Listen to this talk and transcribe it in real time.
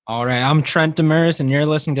All right, I'm Trent Demers, and you're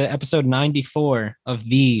listening to episode 94 of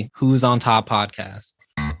the Who's on Top podcast.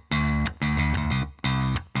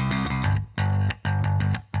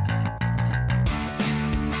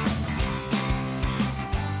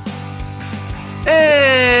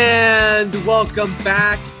 And welcome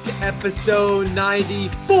back to episode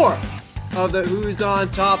 94 of the Who's on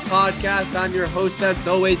Top podcast. I'm your host, as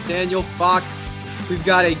always, Daniel Fox. We've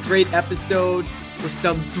got a great episode with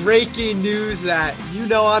some breaking news that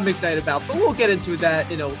I'm excited about, but we'll get into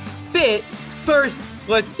that in a bit. First,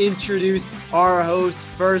 let's introduce our host.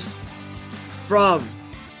 First, from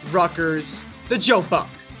Rutgers, the Joe Buck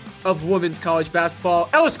of women's college basketball,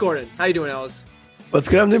 Ellis Gordon. How you doing, Ellis? What's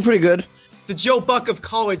good? I'm doing pretty good. The Joe Buck of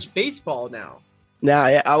college baseball now.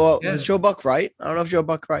 Does Joe Buck write? I don't know if Joe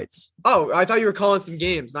Buck writes. Oh, I thought you were calling some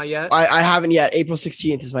games. Not yet? I haven't yet. April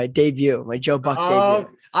 16th is my debut, my Joe Buck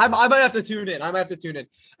debut. I might have to tune in.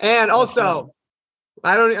 And also,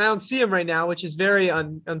 I don't see him right now, which is very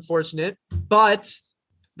unfortunate. But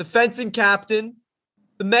the fencing captain,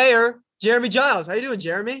 the mayor, Jeremy Giles. How you doing,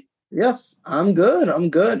 Jeremy? Yes, I'm good.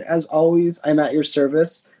 As always, I'm at your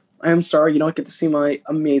service. I'm sorry you don't get to see my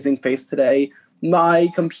amazing face today. My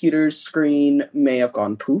computer's screen may have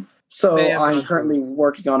gone poof. So I'm currently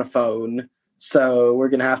working on a phone. So you're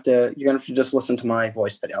gonna have to just listen to my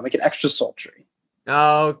voice today. I'll make it extra sultry.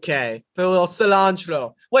 Okay. Put a little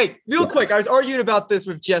cilantro. Wait, real quick. I was arguing about this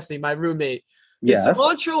with Jesse, my roommate. Is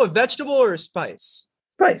cilantro a vegetable or a spice?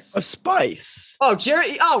 Spice. A spice. Oh, Jerry.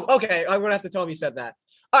 Oh, okay. I'm gonna have to tell him you said that.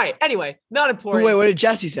 All right. Anyway, not important. Wait, what did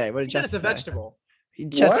Jesse say? He said it's a vegetable.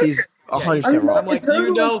 Jesse's 100% wrong. I'm like, do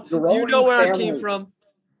you know where I came from?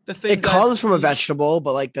 It comes from a vegetable,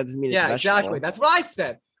 but that doesn't mean it's a vegetable. Yeah, exactly. That's what I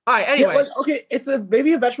said. All right, anyway. Yeah, it's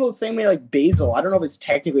maybe a vegetable the same way like basil. I don't know if it's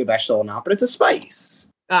technically a vegetable or not, but it's a spice.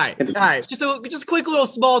 All right. Just a quick little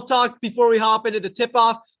small talk before we hop into the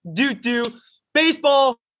tip-off.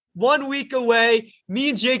 Baseball, 1 week away. Me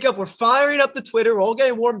and Jacob were firing up the Twitter. We're all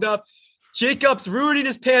getting warmed up. Jacob's ruining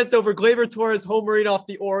his pants over Gleyber Torres homering off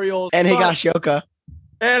the Orioles. And Higashioka.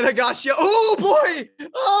 Oh, boy.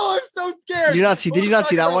 Oh, I'm so scared. Did you not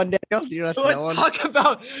see that one, Daniel? Let's talk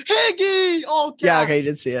about Higgy. Oh, God. Yeah, okay, you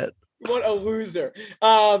did see it. What a loser.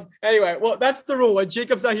 Anyway, well, that's the rule. When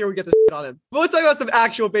Jacob's not here, we get to shit on him. But let's talk about some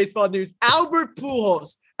actual baseball news. Albert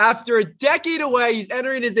Pujols, after a decade away, he's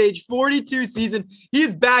entering his age 42 season.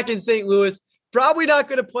 He's back in St. Louis. Probably not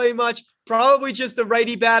going to play much. Probably just a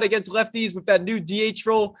righty bat against lefties with that new DH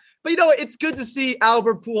role. But it's good to see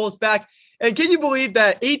Albert Pujols back. And can you believe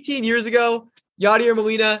that 18 years ago, Yadier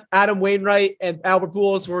Molina, Adam Wainwright, and Albert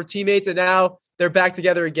Pujols were teammates, and now they're back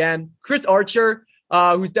together again? Chris Archer,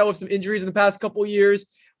 who's dealt with some injuries in the past couple of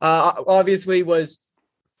years, obviously was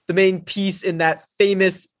the main piece in that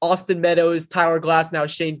famous Austin Meadows, Tyler Glasnow,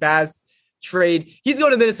 Shane Baz trade. He's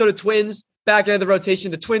going to Minnesota Twins, back into the rotation.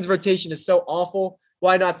 The Twins rotation is so awful.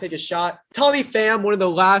 Why not take a shot? Tommy Pham, one of the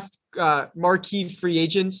last marquee free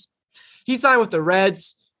agents, he signed with the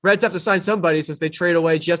Reds. Reds have to sign somebody since they trade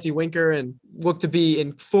away Jesse Winker and look to be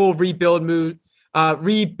in full rebuild mode. Now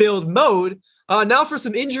for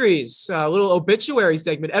some injuries, a little obituary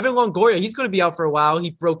segment. Evan Longoria, he's going to be out for a while. He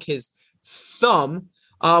broke his thumb.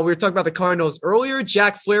 We were talking about the Cardinals earlier.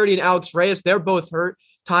 Jack Flaherty and Alex Reyes, they're both hurt.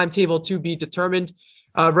 Timetable to be determined.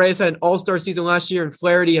 Reyes had an all-star season last year, and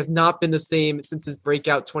Flaherty has not been the same since his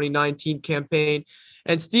breakout 2019 campaign.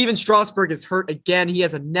 And Steven Strasburg is hurt again. He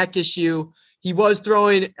has a neck issue. He was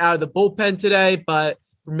throwing out of the bullpen today, but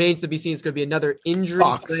remains to be seen. It's going to be another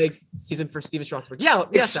injury-plagued season for Steven Strasburg.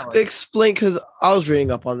 Explain, because I was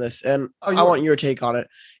reading up on this, and I want your take on it.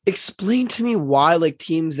 Explain to me why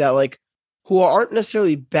teams that who aren't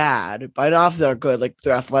necessarily bad, but not that are good, like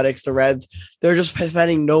the Athletics, the Reds, they're just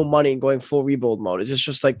spending no money and going full rebuild mode. Is this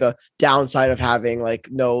just the downside of having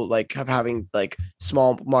having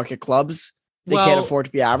small market clubs? They can't afford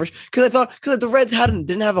to be average. Because the Reds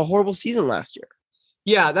didn't have a horrible season last year.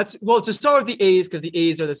 Yeah, to start with the A's, because the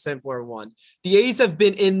A's are the simpler one. The A's have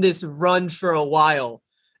been in this run for a while,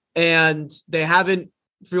 and they haven't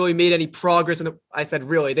really made any progress. They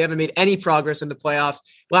haven't made any progress in the playoffs.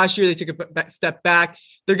 Last year, they took a step back.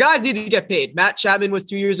 Their guys need to get paid. Matt Chapman was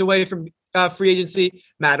 2 years away from free agency.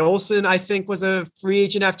 Matt Olson, I think, was a free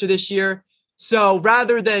agent after this year. So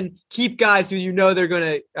rather than keep guys who they're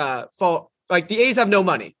going to fall, the A's have no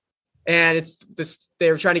money, and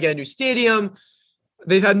they were trying to get a new stadium.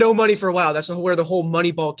 They've had no money for a while. That's where the whole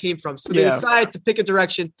money ball came from. So they decided to pick a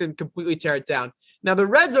direction and completely tear it down. Now, the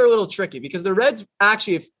Reds are a little tricky because the Reds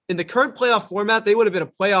actually, if in the current playoff format, they would have been a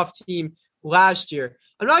playoff team last year.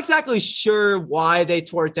 I'm not exactly sure why they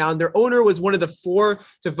tore it down. Their owner was one of the four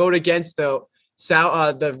to vote against the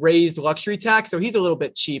the raised luxury tax, so he's a little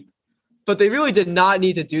bit cheap. But they really did not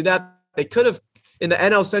need to do that. They could have, in the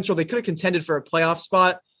NL Central, they could have contended for a playoff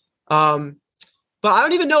spot. But I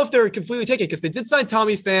don't even know if they're completely taken because they did sign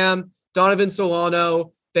Tommy Pham, Donovan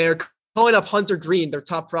Solano. They're calling up Hunter Green, their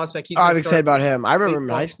top prospect. I'm excited about him. I remember him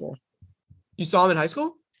in high school. You saw him in high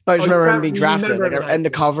school? No, I just remember him being drafted and the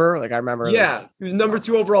cover. Like I remember. Yeah, he was number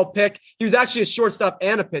 2 overall pick. He was actually a shortstop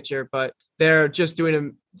and a pitcher, but they're just doing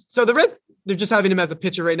him. So the Reds, they're just having him as a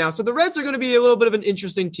pitcher right now. So the Reds are going to be a little bit of an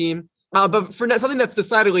interesting team. But for something that's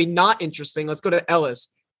decidedly not interesting, let's go to Ellis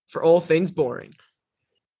for all things boring.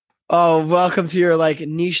 Oh, welcome to your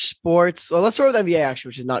niche sports. Well, let's start with NBA actually,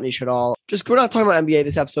 which is not niche at all. We're not talking about NBA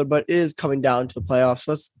this episode, but it is coming down to the playoffs.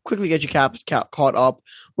 So let's quickly get you caught up.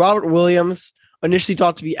 Robert Williams initially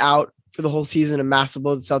thought to be out for the whole season and massive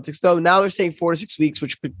blow the Celtics, though. Now they're saying 4 to 6 weeks,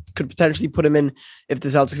 which could potentially put him in if the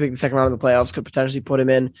Celtics make the second round of the playoffs. Could potentially put him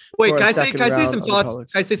in. Wait, can I say some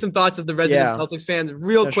thoughts? Can I say some thoughts as the resident Celtics fans,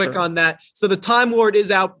 real quick on that? So the Time Lord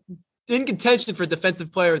is out in contention for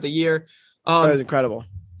Defensive Player of the Year. That was incredible.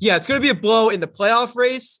 Yeah, it's going to be a blow in the playoff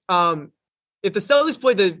race. If the Celtics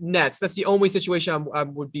play the Nets, that's the only situation I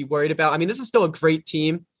would be worried about. I mean, this is still a great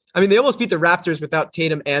team. I mean, they almost beat the Raptors without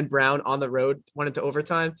Tatum and Brown on the road, went into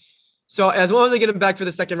overtime. So as long as they get him back for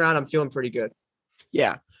the second round, I'm feeling pretty good.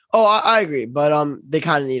 Yeah. Oh, I agree. But they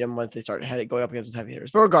kind of need him once they start going up against those heavy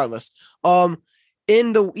hitters. But regardless,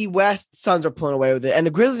 in the West, Suns are pulling away with it. And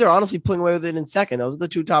the Grizzlies are honestly pulling away with it in second. Those are the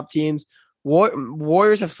 2 top teams.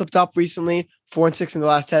 Warriors have slipped up recently, 4-6 in the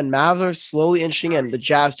last 10. Mavs are slowly inching in. The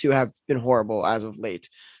Jazz too have been horrible as of late.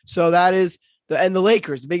 So that is the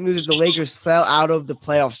Lakers. The big news is the Lakers fell out of the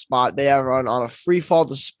playoff spot. They are on a free fall.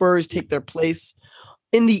 The Spurs take their place.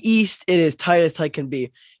 In the East, it is tight as tight can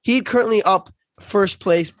be. Heat currently up first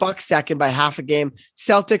place, Bucks second by half a game.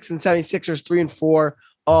 Celtics and 76ers 3 and 4.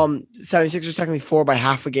 76ers technically 4 by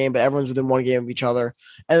half a game, but everyone's within 1 game of each other.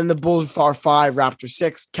 And then the Bulls are 5, Raptors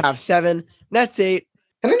 6, Cavs 7, Nets 8.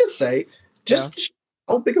 Can I just say,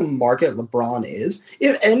 how big a market LeBron is?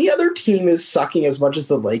 If any other team is sucking as much as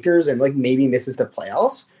the Lakers and maybe misses the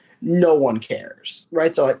playoffs, no one cares,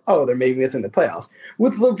 right? So they're maybe missing the playoffs.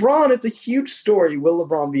 With LeBron, it's a huge story. Will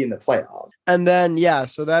LeBron be in the playoffs? And then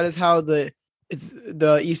so that is how the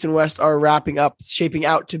East and West are shaping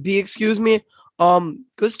out to be.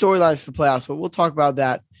 Good storylines for the playoffs, but we'll talk about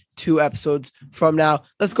that 2 episodes from now.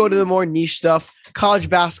 Let's go to the more niche stuff. College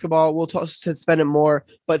basketball, we'll spend it more,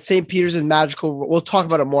 but St. Peter's is magical. We'll talk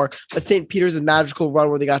about it more, but St. Peter's is magical run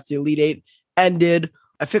where they got to the Elite 8 ended.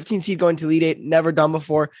 A 15 seed going to Elite 8, never done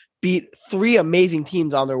before, beat 3 amazing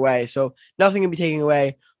teams on their way. So nothing can be taken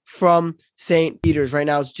away from St. Peter's. Right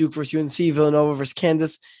now it's Duke versus UNC, Villanova versus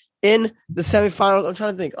Kansas. In the semifinals, I'm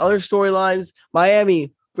trying to think. Other storylines,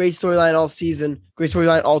 Miami, great storyline all season, great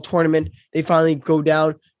storyline all tournament. They finally go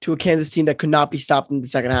down to a Kansas team that could not be stopped in the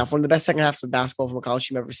second half. One of the best second halves of basketball from a college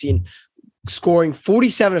team I've ever seen, scoring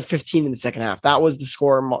 47-15 in the second half. That was the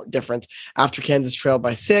score difference after Kansas trailed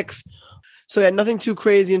by 6. So nothing too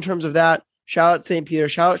crazy in terms of that. Shout out St. Peter.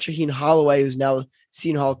 Shout out Shaheen Holloway, who's now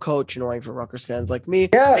Seton Hall coach, annoying for Rutgers fans like me.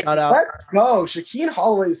 Yeah, shout out. Let's go. Shaheen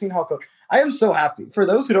Holloway, the Seton Hall coach. I am so happy. For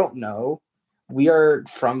those who don't know, we are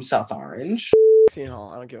from South Orange. Seton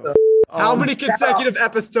Hall, I don't give a How many consecutive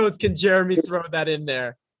episodes can Jeremy throw that in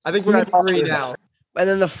there? I think we're at 3 now. And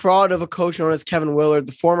then the fraud of a coach known as Kevin Willard,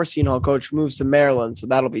 the former Seton Hall coach, moves to Maryland. So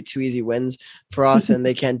that'll be 2 easy wins for us, and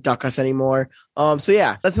they can't duck us anymore. Let's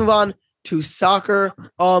move on to soccer.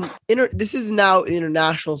 This is now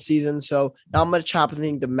international season, so not much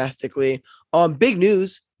happening domestically. Big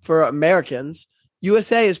news for Americans.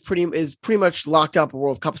 USA is pretty much locked up a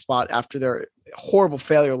World Cup spot after their horrible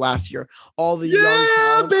failure last year. All the young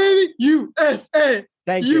talent, baby, USA.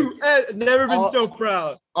 Thank you. Never been so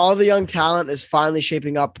proud. All the young talent is finally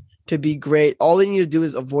shaping up to be great. All they need to do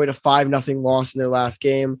is avoid a 5-0 loss in their last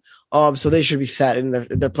game. So they should be set, and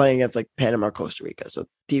they're playing against Panama or Costa Rica, so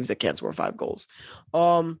teams that can't score 5 goals.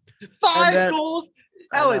 5 goals.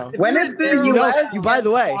 Ellis, when is the US? By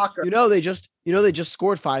the way, they just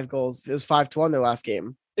scored 5 goals. It was 5-1 their last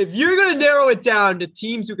game. If you're going to narrow it down to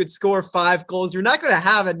teams who could score 5 goals, you're not going to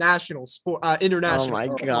have a national sport, international. Oh my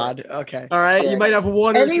God. Okay. All right. You might have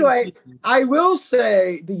 1 or 2. Anyway, I will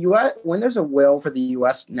say the US, when there's a will for the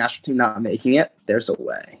US national team not making it, there's a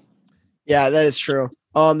way. Yeah, that is true.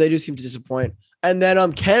 They do seem to disappoint. And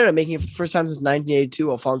then Canada making it for the first time since 1982.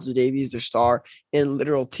 Alphonso Davies, their star, in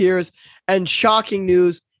literal tears. And shocking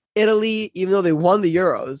news, Italy, even though they won the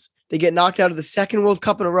Euros, they get knocked out of the second World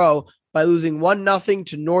Cup in a row by losing 1-0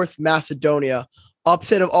 to North Macedonia.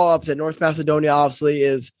 Upset of all upset. North Macedonia obviously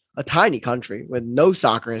is a tiny country with no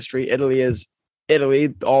soccer history. Italy is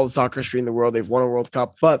Italy, all the soccer history in the world. They've won a World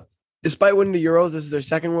Cup. But despite winning the Euros, this is their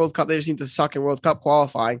second World Cup. They just seem to suck in World Cup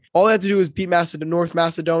qualifying. All they had to do was beat North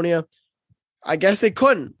Macedonia. I guess they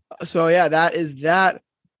couldn't. So yeah, that is that.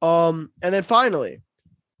 And then finally,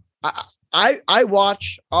 I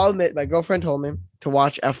watch. I'll admit, my girlfriend told me to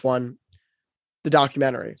watch F1, the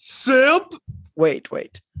documentary. Simp. Wait.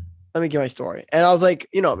 Let me get my story. And I was like,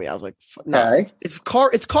 you know me. I was like, no, Okay.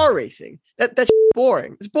 it's car racing. That's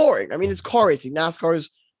boring. It's boring. I mean, it's car racing. NASCAR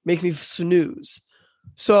makes me snooze.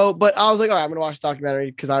 So, but I was like, all right, I'm gonna watch the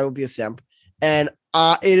documentary because I will be a simp. And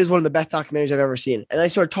it is one of the best documentaries I've ever seen. And I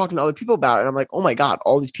started talking to other people about it. And I'm like, oh my God,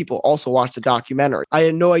 all these people also watched the documentary. I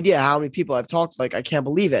had no idea how many people I've talked to. Like, I can't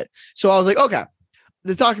believe it. So I was like, okay,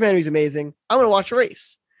 this documentary is amazing. I'm going to watch a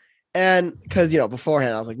race. And because,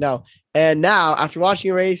 beforehand, I was like, no. And now, after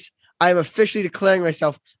watching a race, I am officially declaring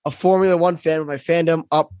myself a Formula One fan with my fandom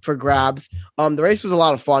up for grabs. The race was a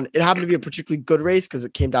lot of fun. It happened to be a particularly good race because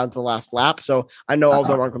it came down to the last lap. So I know all of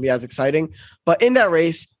them aren't going to be as exciting. But in that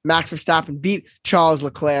race, Max Verstappen beat Charles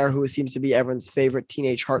Leclerc, who seems to be everyone's favorite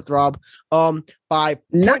teenage heartthrob, by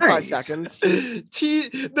 0.5 seconds.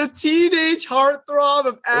 The teenage heartthrob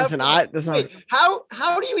of F1.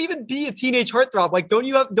 How do you even be a teenage heartthrob? Like, don't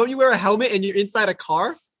you wear a helmet and you're inside a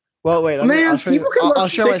car? Well, wait. I'll show you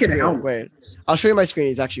my screen.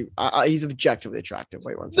 He's actually he's objectively attractive.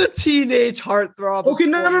 Wait one second. The teenage heartthrob. Okay,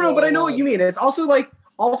 no, but I know what you mean. It's also like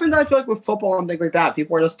often I feel like with football and things like that,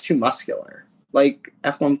 people are just too muscular. Like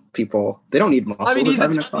F1 people, they don't need muscle. I mean, he's a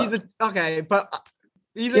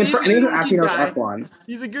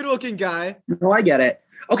good looking guy. No, I get it.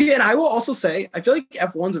 Okay, and I will also say, I feel like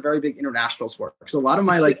F1's a very big international sport because a lot of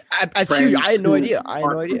my friends, I had no idea.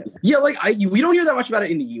 Yeah, we don't hear that much about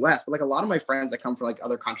it in the U.S., but like a lot of my friends that come from like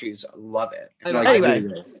other countries love it.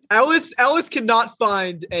 Anyway, Ellis cannot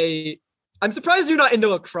find a. I'm surprised you're not into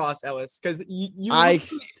lacrosse, Ellis, because I'm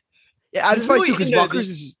surprised too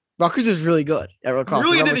because Rutgers is really good at lacrosse.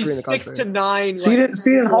 Really into these 6 to 9.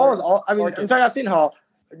 Seton Hall is all. I mean, I'm sorry, not Seton Hall.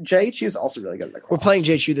 JHU is also really good at lacrosse. We're playing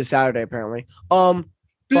JHU this Saturday, apparently.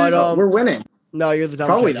 But we're winning. No, you're the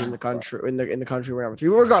dumbest in the country. In the country, we're number 3.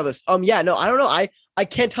 Regardless, I don't know. I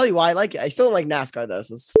can't tell you why I like it. I still don't like NASCAR though.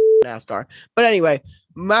 So it's NASCAR. But anyway,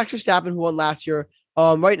 Max Verstappen, who won last year.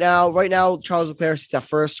 Right now, Charles Leclerc is at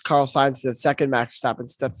first. Carlos Sainz is at second. Max Verstappen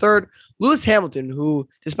is at third. Lewis Hamilton, who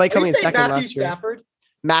despite coming in second last year,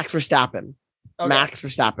 Max Verstappen. Okay. Max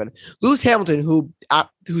Verstappen. Lewis Hamilton,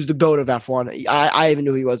 who's the GOAT of F1. I even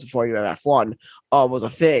knew he was before he went F1. Was a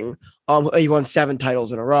thing. He won 7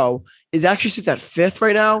 titles in a row. Is actually sits at 5th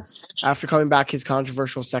right now after coming back his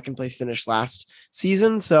controversial second place finish last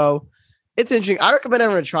season. So it's interesting. I recommend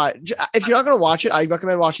everyone to try it. If you're not going to watch it, I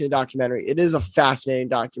recommend watching the documentary. It is a fascinating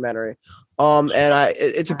documentary. And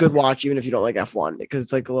it's a good watch even if you don't like F1 because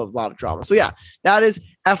it's like a lot of drama. So yeah, that is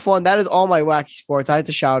F1. That is all my wacky sports. I had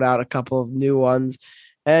to shout out a couple of new ones.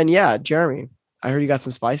 And yeah, Jeremy, I heard you got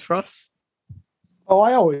some spice for us. Oh,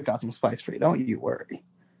 I always got some spice for you. Don't you worry.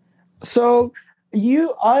 So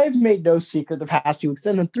I've made no secret the past few weeks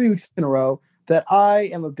and then 3 weeks in a row that I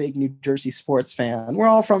am a big New Jersey sports fan. We're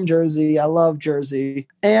all from Jersey. I love Jersey.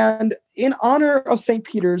 And in honor of St.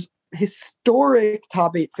 Peter's historic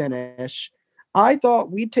top 8 finish, I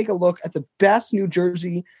thought we'd take a look at the best New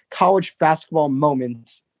Jersey college basketball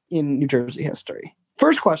moments in New Jersey history.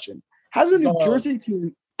 First question. Has a New Jersey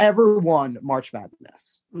team ever won March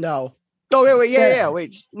Madness? No. Oh, wait. Yeah.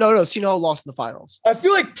 Wait. No. Seton Hall lost in the finals. I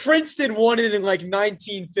feel like Princeton won it in like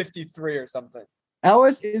 1953 or something.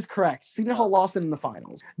 Ellis is correct. Seton Hall lost it in the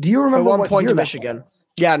finals. Do you remember one point to Michigan?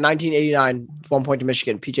 Yeah, 1989, 1 point to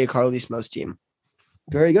Michigan. PJ Carlismo's team.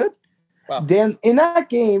 Very good. Wow. Dan, in that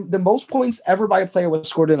game, the most points ever by a player was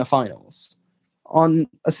scored in the finals on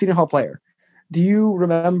a Seton Hall player. Do you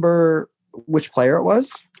remember which player it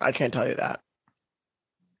was? I can't tell you that.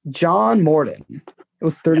 John Morton. It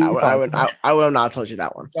was 35. I would have not told you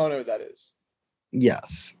that one. Don't know what that is.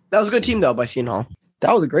 Yes. That was a good team, though, by Seton Hall.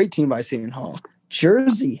 That was a great team by Seton Hall.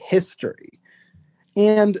 Jersey history.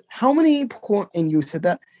 And how many points, and you said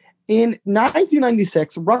that, in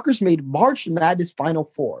 1996, Rutgers made March Madness Final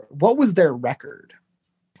Four. What was their record?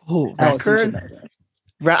 Oh, record?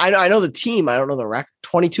 I know the team. I don't know the record.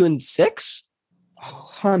 22-6? Oh,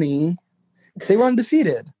 honey. They were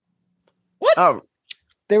undefeated. What? Oh.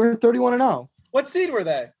 They were 31-0. What seed were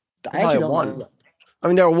they? I actually don't know. I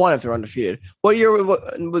mean, they were 1 if they're undefeated. What year?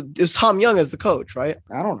 It was Tom Young as the coach, right?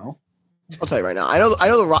 I don't know. I'll tell you right now. I know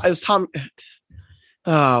it was Tom.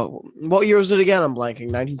 What year was it again? I'm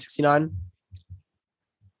blanking. 1969.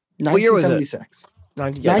 What year was it?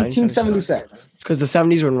 1976. Because the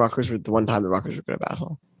 70s when Rutgers were the one time the Rutgers were good at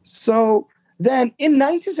basketball. So Then in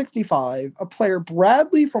 1965, a player,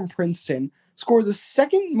 Bradley from Princeton, scored the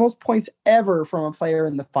second most points ever from a player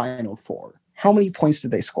in the Final Four. How many points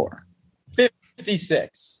did they score?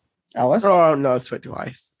 56. Ellis? Oh, no, it's way too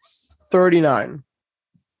high. 39.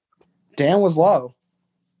 Dan was low.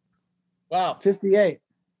 Wow. 58.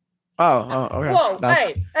 Oh, okay. Whoa,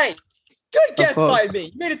 hey. Good guess by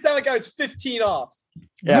me. You made it sound like I was 15 off.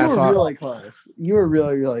 Yeah, you were really close. You were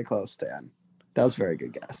really, really close, Dan. That was a very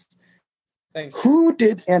good guess. Thanks.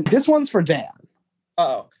 And this one's for Dan.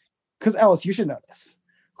 Uh-oh. Because, Ellis, you should know this.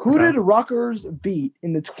 Who did Rutgers beat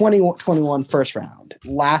in the 2021 first round?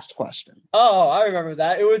 Last question. Oh, I remember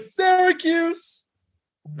that. It was Syracuse.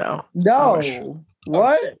 No. What?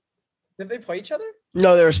 Oh, did they play each other?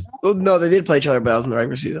 No, they did play each other, but that was in the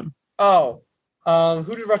regular season. Oh.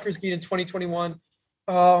 Who did Rutgers beat in 2021?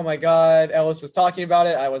 Oh, my God. Ellis was talking about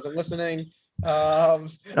it. I wasn't listening.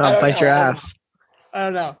 Fight your ass. I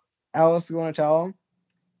don't know. Ellis, you want to tell him?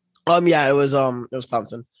 Yeah, it was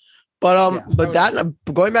Clemson. But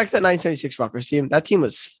going back to that 1976 Rutgers team, that team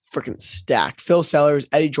was freaking stacked. Phil Sellers,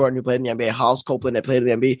 Eddie Jordan, who played in the NBA, Hollis Copeland, that played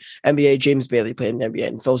in the NBA, James Bailey played in the NBA,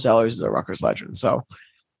 and Phil Sellers is a Rutgers legend. So,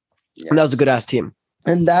 and that was a good ass team.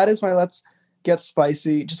 And that is my Let's Get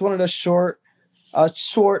Spicy. Just wanted a short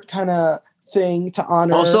kind of thing to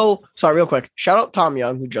honor. Also, sorry, real quick, shout out Tom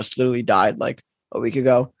Young, who just literally died like a week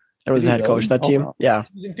ago and was the head coach of that team. Yeah.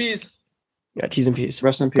 T's and P's. Yeah, T's and P's.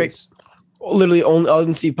 Rest in peace. Great. Literally, other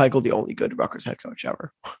than Steve Peichel, the only good Rutgers head coach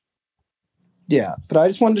ever. Yeah, but I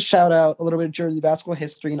just wanted to shout out a little bit of Jersey basketball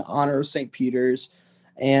history in honor of St. Peter's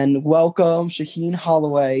and welcome Shaheen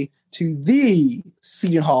Holloway to the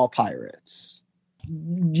Seton Hall Pirates.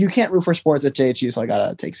 You can't root for sports at JHU, so I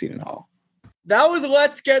gotta take Seton Hall. That was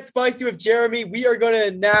Let's Get Spicy with Jeremy. We are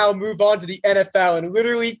going to now move on to the NFL. In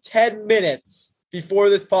literally 10 minutes before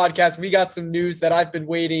this podcast, we got some news that I've been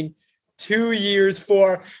waiting 2 years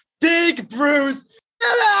for. Big Bruce,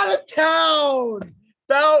 get out of town!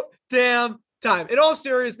 About damn time. In all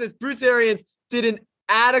seriousness, Bruce Arians did an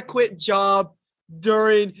adequate job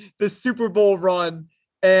during the Super Bowl run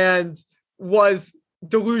and was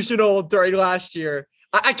delusional during last year.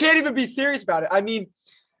 I can't even be serious about it. I mean,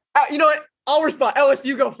 you know what? I'll respond. Ellis,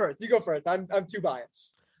 you go first. I'm too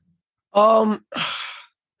biased. I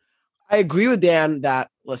agree with Dan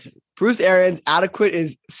that, listen, Bruce Arians, adequate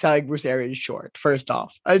is selling Bruce Arians short. First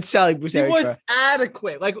off, I'd sell Bruce Arians short. He was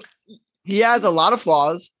adequate. Like, he has a lot of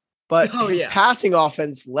flaws, but his passing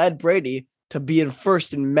offense led Brady to be in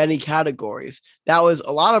first in many categories. That was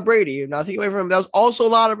a lot of Brady. Not taking away from him. That was also a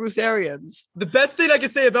lot of Bruce Arians. The best thing I can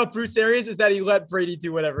say about Bruce Arians is that he let Brady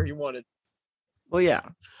do whatever he wanted. Well, yeah.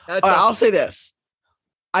 I'll say this.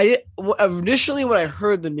 Initially when I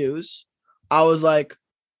heard the news, I was like,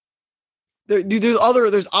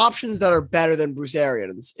 there's options that are better than Bruce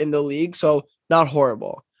Arians in the league, so not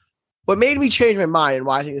horrible. What made me change my mind and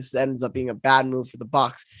why I think this ends up being a bad move for the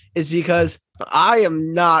Bucs is because I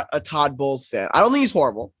am not a Todd Bowles fan. I don't think he's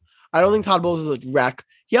horrible. I don't think Todd Bowles is a wreck.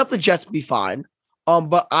 He helped the Jets be fine.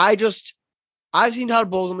 But I've seen Todd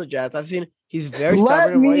Bowles on the Jets. He's very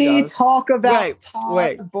stubborn in what he does. Let me talk about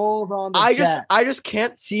Todd Bowles on the Jets. I just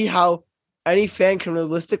can't see how any fan can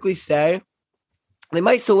realistically say they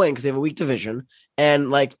might still win because they have a weak division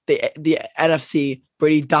and like the NFC,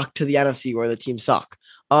 Brady ducked to the NFC where the teams suck.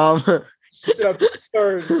 It's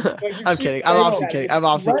absurd. I'm kidding. I'm obviously kidding.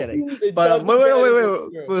 But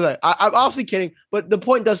wait. I'm obviously kidding. But the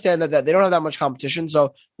point does stand that they don't have that much competition,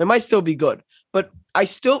 so they might still be good. But they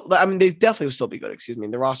definitely will still be good. Excuse me,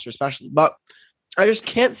 the roster especially. But I just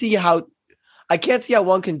can't see how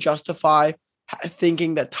one can justify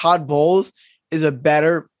thinking that Todd Bowles is a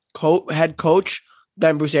better head coach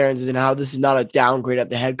than Bruce Arians is, and how this is not a downgrade at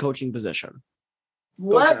the head coaching position.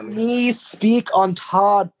 Let me speak on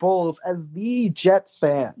Todd Bowles as the Jets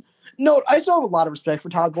fan. No, I still have a lot of respect for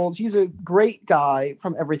Todd Bowles. He's a great guy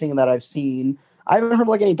from everything that I've seen. I haven't heard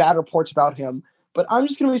like any bad reports about him, but I'm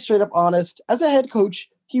just going to be straight up honest. As a head coach,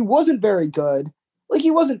 he wasn't very good. Like, he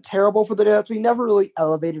wasn't terrible for the Jets. He never really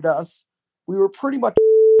elevated us. We were pretty much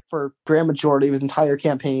for grand majority of his entire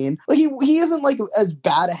campaign. Like, he isn't like as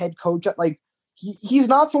bad a head coach. Like, he's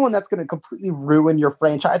not someone that's going to completely ruin your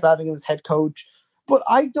franchise by having him as head coach. But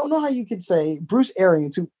I don't know how you could say Bruce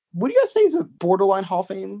Arians, who, what do you guys say is a borderline Hall of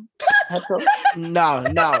Fame head coach? No.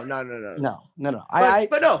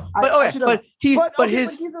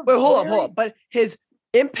 But his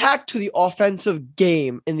impact to the offensive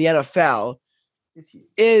game in the NFL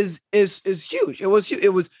is huge.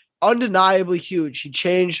 It was undeniably huge. He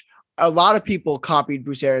changed. A lot of people copied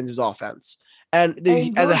Bruce Arians' offense, and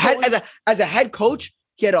as a head coach,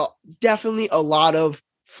 he had definitely a lot of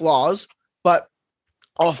flaws, but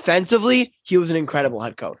Offensively, he was an incredible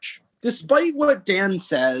head coach. Despite what Dan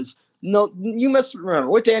says, no, you must remember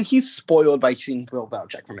what Dan. He's spoiled by seeing Bill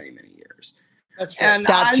Belichick for many years. That's true. And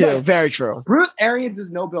that too, very true. Bruce Arians is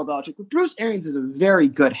no Bill Belichick, but Bruce Arians is a very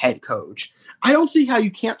good head coach. I don't see how you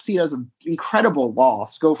can't see it as an incredible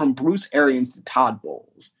loss go from Bruce Arians to Todd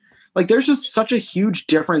Bowles. Like, there's just such a huge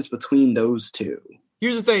difference between those two.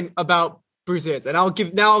 Here's the thing about Bruce Arians, and I'll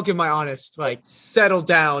give my honest, settle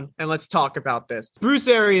down and let's talk about this. Bruce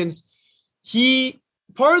Arians,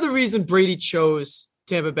 part of the reason Brady chose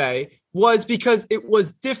Tampa Bay was because it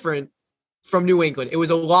was different from New England. It was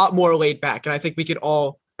a lot more laid back. And I think we could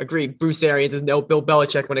all agree Bruce Arians is no Bill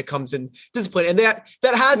Belichick when it comes in discipline. And that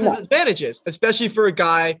has its advantages, especially for a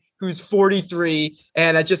guy who's 43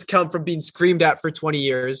 and had just come from being screamed at for 20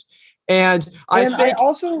 years. And I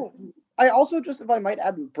also just, if I might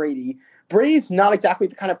add with Brady's not exactly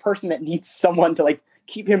the kind of person that needs someone to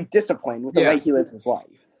keep him disciplined with the way he lives his life.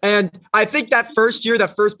 And I think that first year,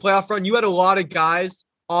 that first playoff run, you had a lot of guys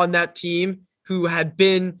on that team who had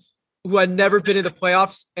never been in the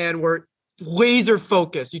playoffs and were laser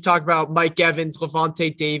focused. You talk about Mike Evans, Levante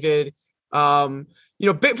David,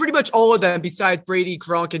 pretty much all of them besides Brady,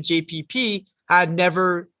 Gronk, and JPP had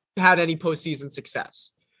never had any postseason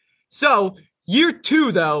success. So year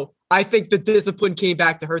 2, though, I think the discipline came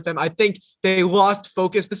back to hurt them. I think they lost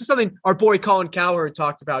focus. This is something our boy Colin Cowherd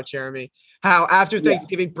talked about, Jeremy, how after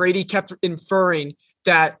Thanksgiving, Brady kept inferring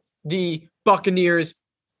that the Buccaneers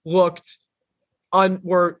were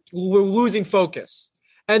losing focus.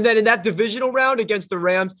 And then in that divisional round against the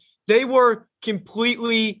Rams, they were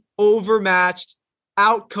completely overmatched,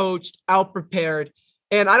 outcoached, outprepared.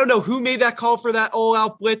 And I don't know who made that call for that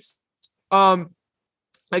all-out blitz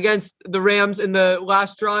against the Rams in the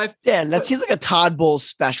last drive. Dan, that seems like a Todd Bowles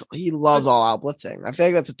special. He loves all-out blitzing. I feel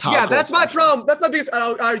like that's a Todd Bowles that's my special. problem. That's my biggest –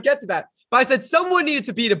 I would get to that. But I said someone needed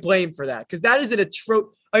to be to blame for that because that is that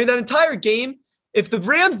entire game, if the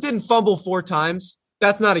Rams didn't fumble 4 times,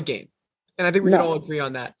 that's not a game. And I think we can all agree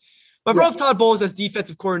on that. My problem with Todd Bowles as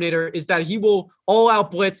defensive coordinator is that he will all-out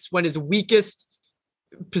blitz when his weakest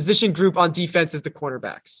position group on defense is the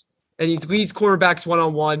cornerbacks. And he leads cornerbacks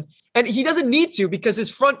one-on-one. And he doesn't need to because his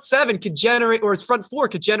front 7 could generate, or his front 4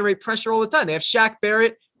 could generate pressure all the time. They have Shaq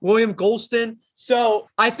Barrett, William Golston. So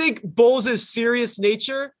I think Bowles' serious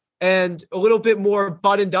nature and a little bit more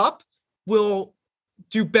buttoned up will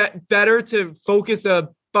do better to focus a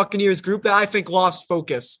Buccaneers group that I think lost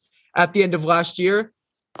focus at the end of last year.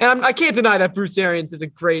 And I can't deny that Bruce Arians is a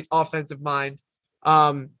great offensive mind.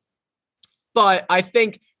 But I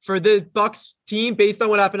think for the Bucs team, based on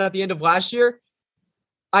what happened at the end of last year,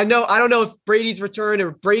 I don't know if Brady's return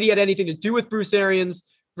or Brady had anything to do with Bruce Arians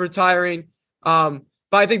retiring. But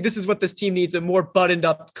I think this is what this team needs, a more buttoned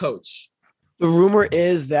up coach. The rumor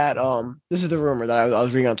is that this is the rumor that I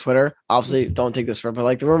was reading on Twitter. Obviously, don't take this for,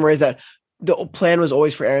 but the rumor is that the plan was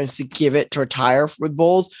always for Arians to give it to retire with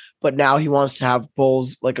Bowles, but now he wants to have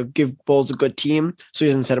Bowles give Bowles a good team so he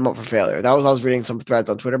doesn't set him up for failure. That was I was reading some threads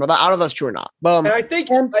on Twitter about that. I don't know if that's true or not. But and I think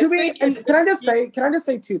can I just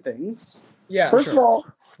say 2 things? Yeah. First of all,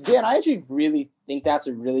 Dan, I actually really think that's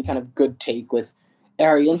a really kind of good take with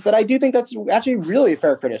Arians. That I do think that's actually really a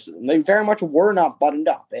fair criticism. They very much were not buttoned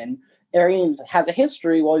up, and Arians has a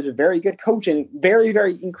history. While he's a very good coach and very,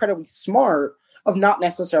 very incredibly smart, of not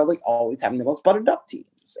necessarily always having the most buttoned up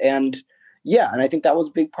teams. And I think that was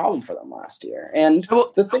a big problem for them last year. And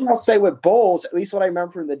the thing I'll say with Bowles, at least what I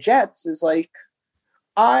remember from the Jets, is was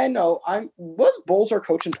Bowles our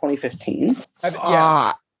coach in 2015? I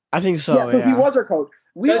think so. Yeah, he was our coach.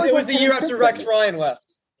 It was the year after Rex Ryan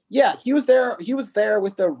left. Yeah, he was there. He was there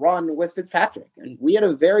with the run with Fitzpatrick, and we had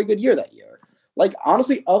a very good year that year.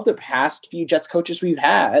 Honestly, of the past few Jets coaches we've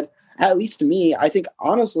had, at least to me, I think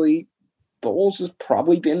honestly, Bowles has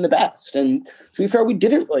probably been the best. And to be fair, we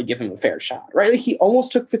didn't really give him a fair shot, right? He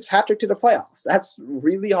almost took Fitzpatrick to the playoffs. That's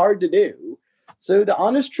really hard to do. So the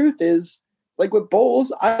honest truth is, with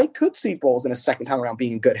Bowles, I could see Bowles in a second time around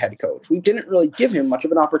being a good head coach. We didn't really give him much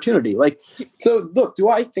of an opportunity. So look, do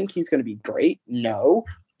I think he's going to be great? No.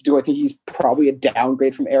 Do I think he's probably a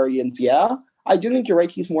downgrade from Arians? Yeah. I do think you're right.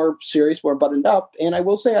 He's more serious, more buttoned up. And I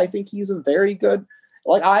will say, I think he's a very good,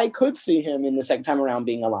 I could see him in the second time around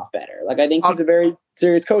being a lot better. I think he's a very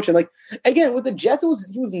serious coach. And again, with the Jets,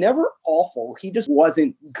 he was never awful. He just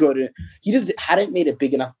wasn't good. He just hadn't made a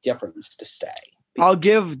big enough difference to stay. I'll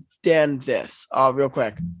give Dan this real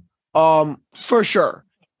quick. For sure.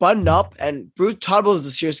 Button up, and Todd Bowles is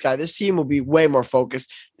a serious guy. This team will be way more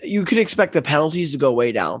focused. You can expect the penalties to go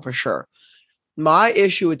way down for sure. My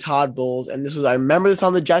issue with Todd Bowles, and I remember this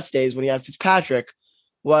on the Jets days when he had Fitzpatrick,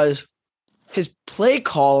 was his play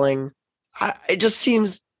calling it just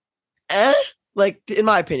seems, like in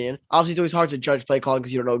my opinion. Obviously, it's always hard to judge play calling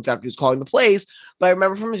because you don't know exactly who's calling the plays. But I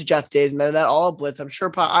remember from his Jets days, and then that all blitz. I'm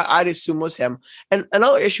sure I'd assume was him. And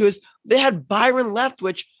another issue is they had Byron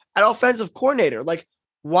Leftwich at offensive coordinator. Like,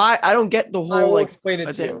 why? I don't get the whole. I will explain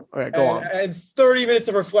it to you. All right, go on. And 30 minutes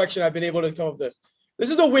of reflection, I've been able to come up with this. This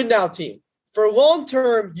is a win now team. For long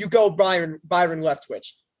term, you go Byron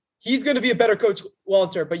Leftwich. He's going to be a better coach long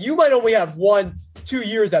term, but you might only have 1-2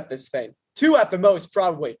 years at this thing. 2 at the most,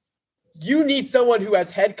 probably. You need someone who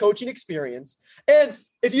has head coaching experience. And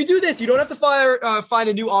if you do this, you don't have to find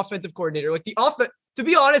a new offensive coordinator. Like to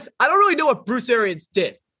be honest, I don't really know what Bruce Arians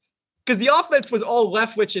did. Because the offense was all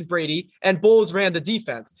Leftwich and Brady, and Bowles ran the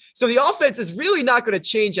defense. So the offense is really not going to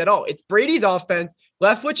change at all. It's Brady's offense.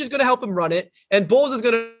 Leftwich is going to help him run it, and Bowles is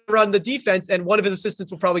going to run the defense, and one of his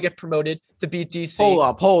assistants will probably get promoted to beat DC.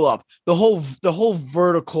 Hold up. The whole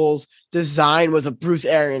verticals design was a Bruce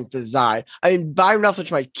Arians design. I mean, Byron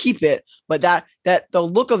Leftwich might keep it, but that the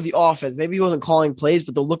look of the offense, maybe he wasn't calling plays,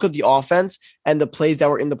 but the look of the offense and the plays that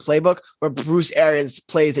were in the playbook were Bruce Arians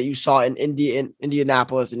plays that you saw in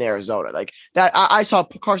Indianapolis and Arizona. Like that, I saw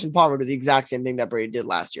Carson Palmer do the exact same thing that Brady did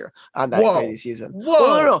last year on that crazy season.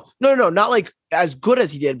 Whoa. No, not like as good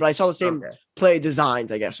as he did, but I saw the same play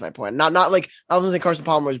designs, I guess, is my point. Not like I wasn't saying Carson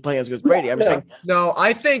Palmer was playing as good as Brady. I'm saying no,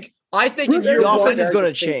 I think in year the one, offense is going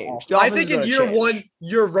to change. I think in year one,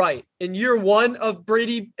 you're right. In year one of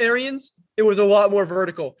Brady Arians, it was a lot more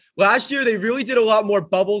vertical. Last year, they really did a lot more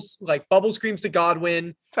bubbles, like bubble screens to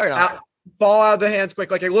Godwin. Fair enough. Ball out of the hands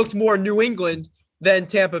quick. Like it looked more New England than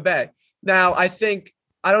Tampa Bay. Now, I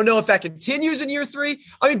don't know if that continues in year 3.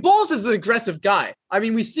 I mean, Bowles is an aggressive guy. I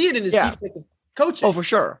mean, we see it in his defensive coaching. Oh, for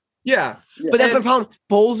sure. Yeah. But that's my problem.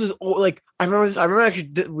 Bowles is like, I remember actually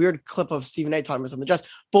the weird clip of Stephen A talking about something. Just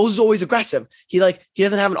Bowles is always aggressive. He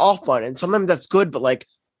doesn't have an off button, and sometimes that's good. But like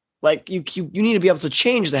you need to be able to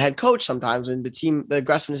change the head coach sometimes when the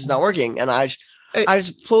aggressiveness is not working. And I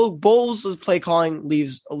just Bowles' play calling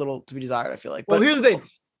leaves a little to be desired. I feel like. Well, here's the thing: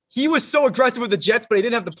 he was so aggressive with the Jets, but he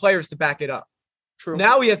didn't have the players to back it up. True.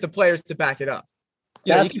 Now he has the players to back it up.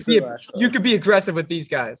 Yeah, you could be aggressive with these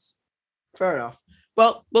guys. Fair enough.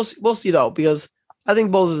 Well, we'll see though, because I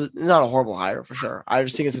think Bowles is not a horrible hire for sure. I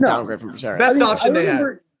just think it's a downgrade from Bruce Arians. Best option they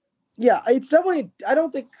had. Yeah, it's definitely. I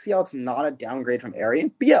don't think Seattle's not a downgrade from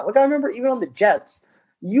Arians, but yeah, look, I remember even on the Jets,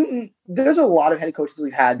 there's a lot of head coaches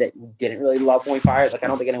we've had that didn't really love when we fired. Like I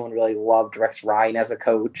don't think anyone really loved Rex Ryan as a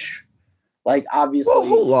coach. Like obviously, well,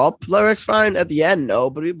 hold up, Rex Ryan at the end, no,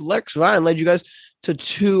 but Rex Ryan led you guys to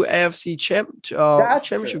 2 AFC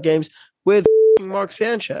championship games with Mark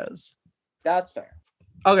Sanchez. That's fair.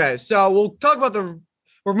 Okay, so we'll talk about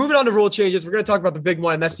we're moving on to rule changes. We're going to talk about the big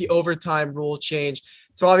one, and that's the overtime rule change.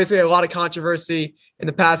 So obviously a lot of controversy in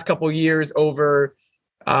the past couple of years over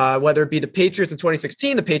whether it be the Patriots in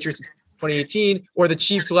 2016, the Patriots in 2018, or the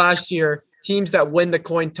Chiefs last year, teams that win the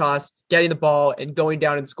coin toss, getting the ball and going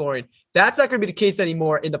down and scoring. That's not going to be the case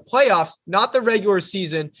anymore in the playoffs, not the regular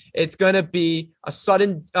season. It's going to be a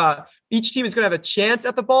sudden each team is going to have a chance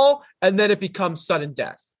at the ball, and then it becomes sudden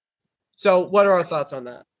death. So what are our thoughts on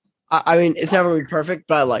that? I mean, it's never going to be perfect,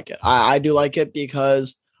 but I like it. I do like it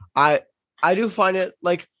because I do find it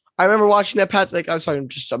like I remember watching that I was talking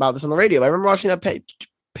just about this on the radio. I remember watching that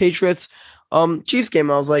Patriots Chiefs game.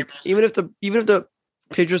 And I was like, even if the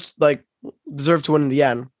Patriots like deserve to win in the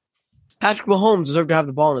end, Patrick Mahomes deserved to have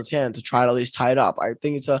the ball in his hand to try to at least tie it up. I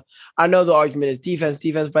think I know the argument is defense,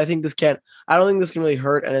 but I don't think this can really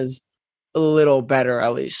hurt and is a little better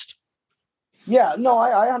at least. Yeah, no,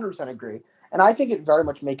 I 100% agree. And I think it very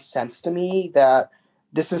much makes sense to me that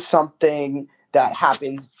this is something that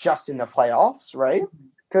happens just in the playoffs, right?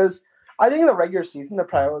 Because I think in the regular season, the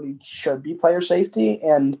priority should be player safety.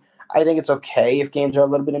 And I think it's okay if games are a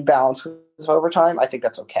little bit imbalanced over time. I think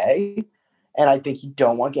that's okay. And I think you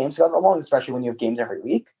don't want games to go that long, especially when you have games every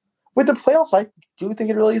week. With the playoffs, I do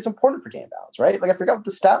think it really is important for game balance, right? Like I forgot what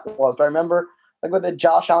the stat was, but I remember like with the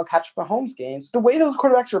Josh Allen Patrick Mahomes games, the way those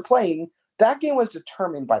quarterbacks were playing, that game was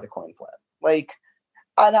determined by the coin flip. Like,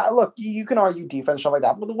 look, you can argue defense, stuff like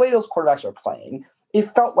that, but the way those quarterbacks are playing,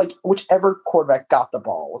 it felt like whichever quarterback got the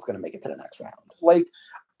ball was going to make it to the next round. Like,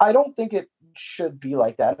 I don't think it should be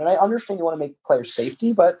like that. And I understand you want to make player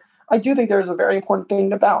safety, but I do think there's a very important thing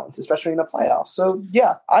to balance, especially in the playoffs. So,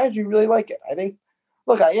 yeah, I do really like it. I think,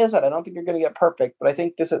 look, as I said, I don't think you're going to get perfect, but I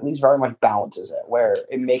think this at least very much balances it, where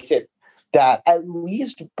it makes it that at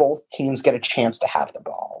least both teams get a chance to have the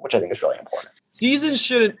ball, which I think is really important. Season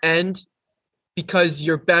shouldn't end because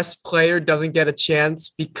your best player doesn't get a chance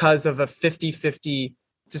because of a 50-50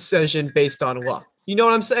 decision based on luck. You know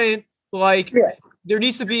what I'm saying? Like, There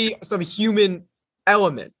needs to be some human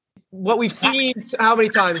element. what we've seen how many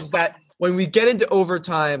times is that when we get into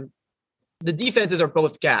overtime, the defenses are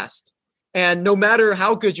both gassed. And no matter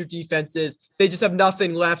how good your defense is, they just have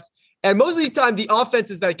nothing left. And most of the time, the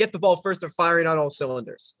offenses that get the ball first are firing on all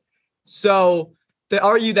cylinders. So they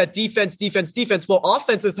argue that defense. Well,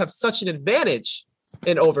 offenses have such an advantage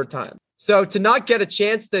in overtime. So to not get a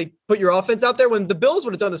chance to put your offense out there when the Bills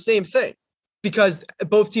would have done the same thing because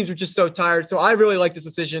both teams were just so tired. So I really like this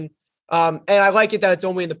decision. And I like it that it's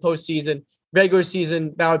only in the postseason. Regular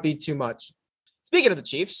season, that would be too much. Speaking of the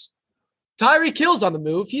Chiefs, Tyreek Hill's on the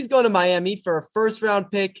move. He's going to Miami for a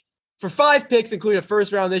first-round pick, for 5 picks, including a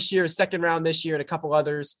first round this year, a second round this year, and a couple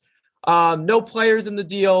others. No players in the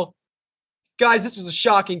deal. Guys, this was a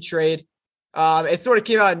shocking trade. It sort of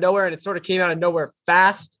came out of nowhere, and it sort of came out of nowhere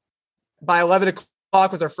fast. By 11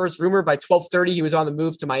 o'clock was our first rumor. By 12:30, he was on the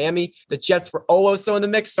move to Miami. The Jets were also in the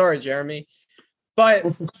mix. Sorry, Jeremy. But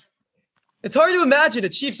it's hard to imagine a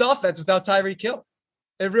Chiefs offense without Tyreek Hill.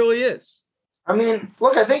 It really is. I mean,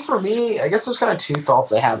 look, I think for me, I guess there's kind of 2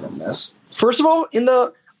 thoughts I have in this. First of all, in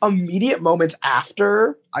the immediate moments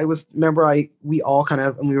after, we all kind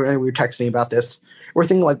of, and we were texting about this, we're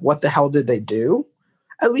thinking like, what the hell did they do?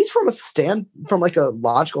 At least from like a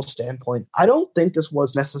logical standpoint, I don't think this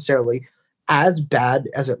was necessarily as bad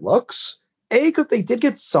as it looks. Because they did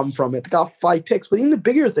get some from it. They got 5 picks, but even the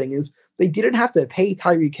bigger thing is they didn't have to pay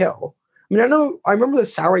Tyreek Hill. I mean, I remember the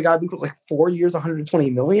salary guy was like 4 years,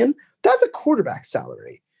 $120 million. That's a quarterback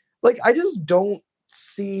salary. Like, I just don't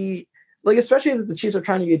see, like, especially as the Chiefs are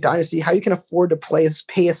trying to be a dynasty, how you can afford to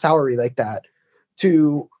pay a salary like that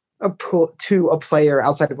to a player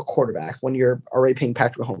outside of a quarterback when you're already paying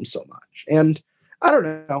Patrick Mahomes so much. And I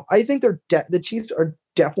don't know. I think the Chiefs are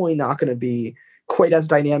definitely not going to be quite as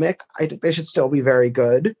dynamic. I think they should still be very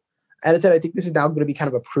good. And I said, I think this is now going to be kind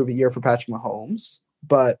of a prove-it year for Patrick Mahomes.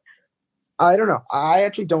 But I don't know. I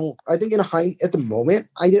actually don't. I think at the moment,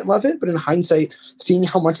 I didn't love it. But in hindsight, seeing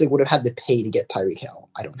how much they would have had to pay to get Tyreek Hill,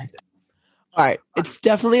 I don't hate it. All right. It's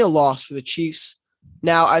definitely a loss for the Chiefs.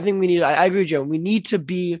 Now, I think I agree with you.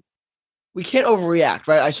 We can't overreact,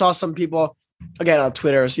 right? I saw some people, again, on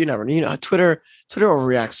Twitter. So Twitter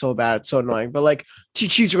overreacts so bad. It's so annoying. But like, the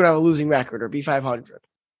Chiefs are going to have a losing record or be 500.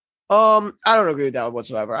 I don't agree with that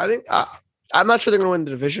whatsoever. I think I'm not sure they're going to win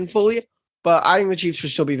the division fully. But I think the Chiefs should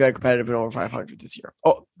still be very competitive and over 500 this year.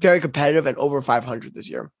 Oh, very competitive and over 500 this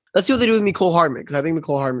year. Let's see what they do with Mecole Hardman, because I think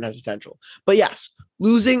Mecole Hardman has potential. But yes,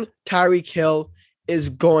 losing Tyreek Hill is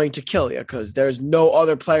going to kill you because there's no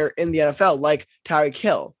other player in the NFL like Tyreek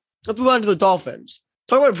Hill. Let's move on to the Dolphins.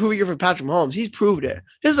 Talk about a prove year for Patrick Mahomes. He's proved it.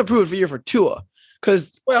 This is a prove year for Tua.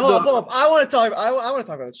 Because hold up. I want to talk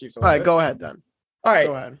about the Chiefs. All right, go ahead then. All right.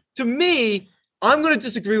 Go ahead. To me, I'm going to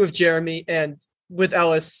disagree with Jeremy and with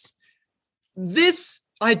Ellis.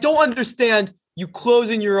 I don't understand you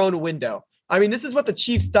closing your own window. I mean, this is what the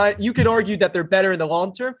Chiefs you could argue that they're better in the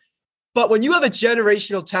long term, but when you have a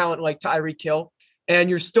generational talent like Tyreek Hill and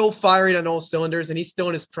you're still firing on all cylinders and he's still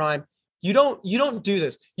in his prime, you don't do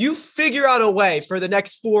this. You figure out a way for the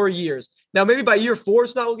next 4 years. Now, maybe by year 4,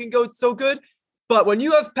 it's not looking so good, but when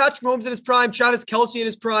you have Patrick Mahomes in his prime, Travis Kelce in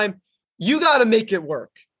his prime, you got to make it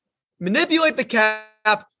work. Manipulate the cap.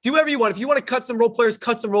 Do whatever you want. If you want to cut some role players,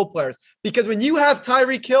 cut some role players. Because when you have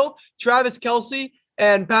Tyreek Hill, Travis Kelce,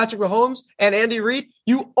 and Patrick Mahomes, and Andy Reid,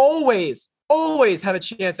 you always have a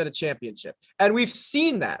chance at a championship. And we've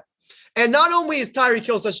seen that. And not only is Tyreek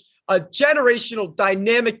Hill such a generational,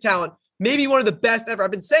 dynamic talent, maybe one of the best ever. I've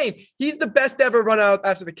been saying he's the best ever run out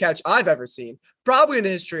after the catch I've ever seen, probably in the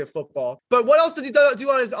history of football. But what else does he do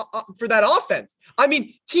on his for that offense? I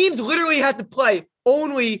mean, teams literally had to play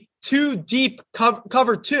only 2 deep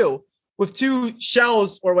cover 2 with 2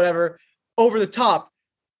 shells or whatever over the top.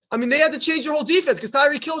 I mean, they had to change their whole defense because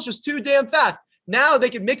Tyreek Hill is just too damn fast. Now they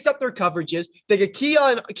can mix up their coverages. They could key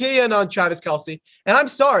in on Travis Kelce. And I'm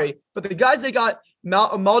sorry, but the guys they got,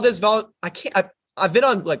 Maldez Val, I've been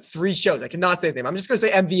on like 3 shows. I cannot say his name. I'm just going to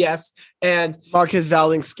say MVS and Marcus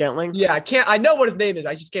Valding-Scantling. Yeah, I know what his name is.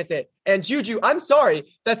 I just can't say it. And Juju, I'm sorry.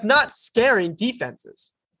 That's not scaring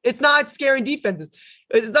defenses. It's not scaring defenses.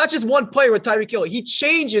 It's not just one player with Tyreek Hill. He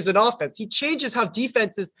changes an offense. He changes how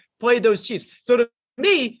defenses play those Chiefs. So to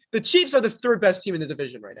me, the Chiefs are the 3rd best team in the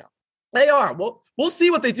division right now. They are. We'll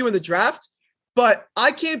see what they do in the draft, but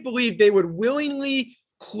I can't believe they would willingly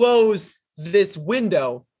close this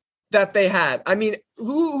window that they had. I mean,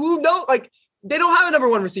 who knows? Like, they don't have a number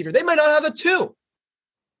 1 receiver. They might not have a 2.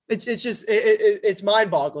 It's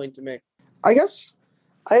mind-boggling to me. I guess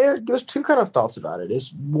there's 2 kind of thoughts about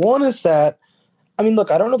it. One is that, I mean,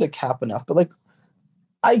 look, I don't know the cap enough, but like,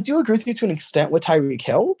 I do agree with you to an extent with Tyreek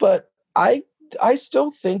Hill, but I I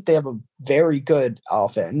still think they have a very good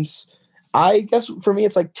offense. I guess for me,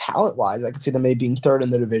 it's like talent-wise, I could see them maybe being third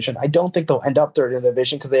in the division. I don't think they'll end up third in the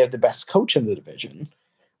division because they have the best coach in the division,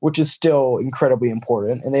 which is still incredibly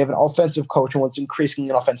important. And they have an offensive coach in what's increasingly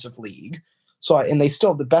an offensive league. And they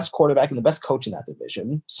still have the best quarterback and the best coach in that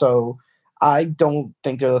division. So I don't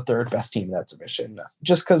think they're the third best team in that division.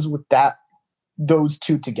 Just because with those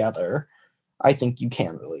two together, I think you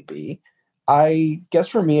can't really be. I guess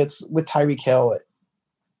for me, it's with Tyreek Hill.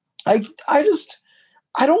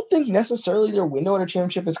 I don't think necessarily their window at a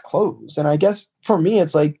championship is closed. And I guess for me,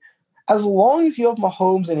 it's like, as long as you have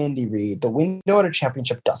Mahomes and Andy Reid, the window at a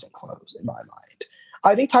championship doesn't close in my mind.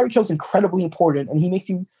 I think Tyreek Hill is incredibly important, and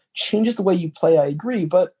he changes the way you play. I agree.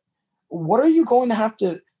 But what are you going to have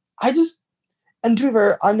to – and to be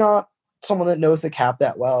fair, I'm not someone that knows the cap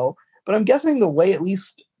that well, but I'm guessing the way at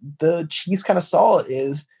least the Chiefs kind of saw it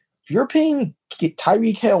is if you're paying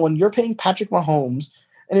Tyreek Hill and you're paying Patrick Mahomes,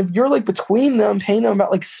 and if you're like between them paying them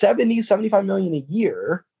about like 70, 75 million a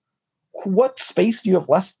year, what space do you have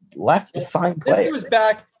left to sign players? This goes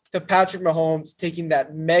back to Patrick Mahomes taking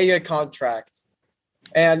that mega contract.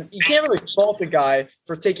 And you can't really fault the guy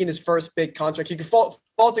for taking his first big contract. You can fault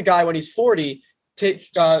a guy when he's 40,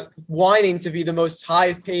 whining to be the most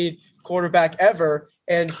high-paid quarterback ever.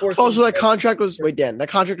 And also, that contract was – wait, Dan. That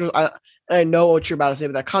contract was I know what you're about to say,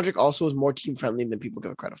 but that contract also was more team-friendly than people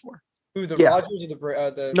give credit for. Who, the Rodgers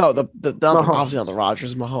or the – No, obviously not the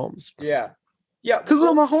Rodgers, Mahomes. Yeah. Yeah. Because with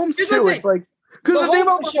Mahomes, too, it's like – because the thing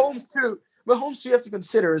about Mahomes, too, you have to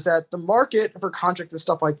consider is that the market for contracts and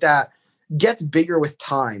stuff like that gets bigger with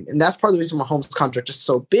time. And that's part of the reason Mahomes' contract is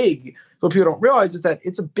so big. What people don't realize is that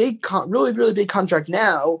it's a big, really, really big contract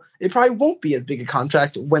now. It probably won't be as big a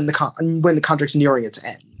contract when the contract's nearing its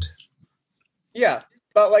end. Yeah,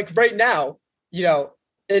 but like right now, you know,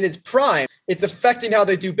 in its prime, it's affecting how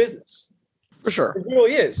they do business. For sure. It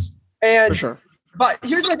really is. And for sure. But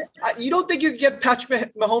here's what you don't think you could get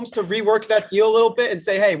Patrick Mahomes to rework that deal a little bit and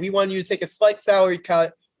say, hey, we want you to take a slight salary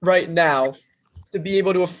cut right now to be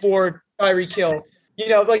able to afford Tyreek Hill. You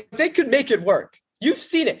know, like they could make it work. You've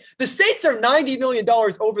seen it. The States are $90 million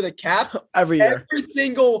over the cap every year, every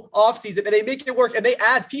single offseason, and they make it work, and they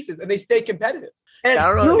add pieces, and they stay competitive. And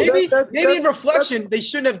I don't know. Maybe in reflection, they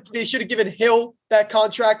should have given Hill that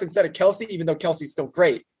contract instead of Kelsey, even though Kelsey's still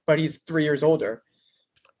great, but he's 3 years older.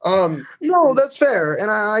 No, that's fair,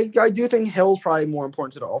 and I do think Hill's probably more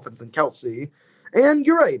important to the offense than Kelsey. And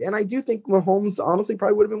you're right, and I do think Mahomes honestly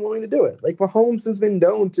probably would have been willing to do it. Like Mahomes has been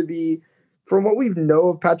known to be, from what we know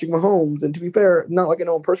of Patrick Mahomes, and to be fair, not like I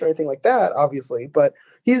know him personally or anything like that, obviously, but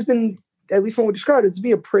he's been, at least from what we described it, to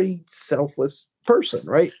be a pretty selfless person,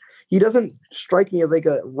 right? He doesn't strike me as like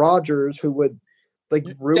a Rodgers who would like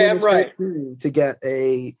ruin his whole team to get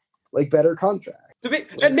a like better contract.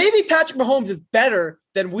 And maybe Patrick Mahomes is better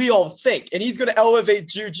than we all think, and he's going to elevate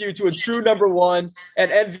Juju to a true number one,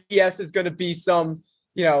 and MVS is going to be some,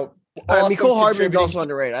 you know, awesome Mecole Hardman's also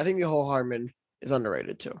underrated. I think Mecole Hardman is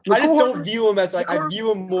underrated too. I just don't view him as like I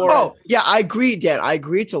view him more. Oh, yeah, I agree, Dan. I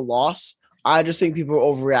agree to loss. I just think people are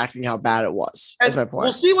overreacting how bad it was. That's my point.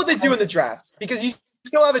 We'll see what they do in the draft because you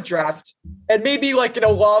still have a draft, and maybe like an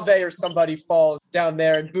Olave or somebody falls down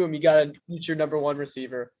there, and boom, you got a future number one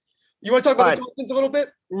receiver. You want to talk about the Dolphins a little bit?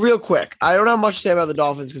 Real quick. I don't have much to say about the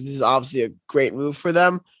Dolphins because this is obviously a great move for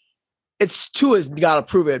them. It's Tua's got to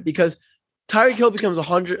prove it because Tyreek Hill becomes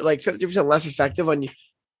 50% less effective when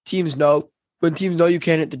teams know you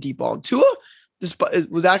can't hit the deep ball. And Tua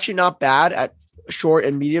was actually not bad at short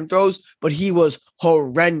and medium throws, but he was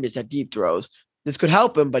horrendous at deep throws. This could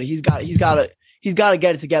help him, but he's got to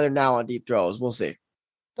get it together now on deep throws. We'll see.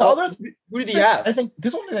 Who did he have? I think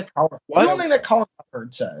this one thing that Colin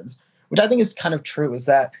Cowherd says, which I think is kind of true, is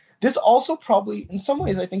that this also probably, in some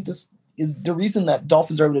ways, I think this is the reason that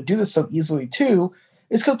Dolphins are able to do this so easily too,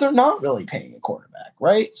 is because they're not really paying a quarterback,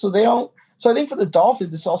 right? So they don't. So I think for the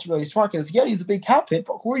Dolphins, it's also really smart because he's a big cap hit,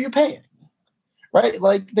 but who are you paying, right?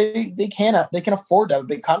 Like they can afford to have a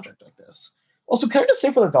big contract like this. Also, can I just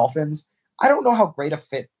say for the Dolphins, I don't know how great a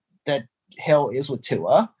fit that Hill is with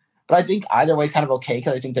Tua, but I think either way, kind of okay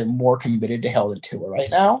because I think they're more committed to Hill than Tua right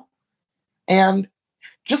now, and.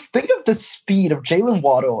 Just think of the speed of Jalen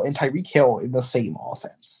Waddle and Tyreek Hill in the same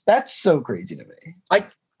offense. That's so crazy to me.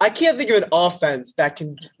 I can't think of an offense that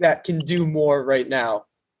can do more right now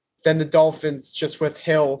than the Dolphins just with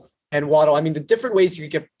Hill and Waddle. I mean, the different ways you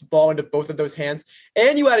could get the ball into both of those hands.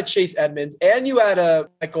 And you had a Chase Edmonds and you had a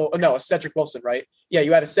Cedric Wilson, right? Yeah,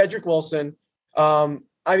 you had a Cedric Wilson. I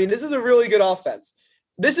mean, this is a really good offense.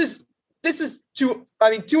 Tua's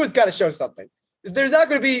got to show something. There's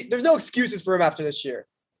no excuses for him after this year.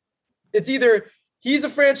 It's either he's a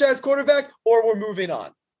franchise quarterback or we're moving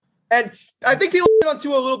on. And I think they went on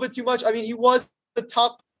Tua a little bit too much. I mean, he was the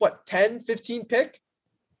top, 10, 15 pick?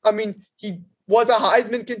 I mean, he was a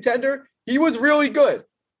Heisman contender. He was really good.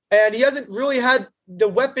 And he hasn't really had the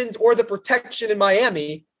weapons or the protection in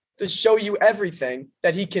Miami to show you everything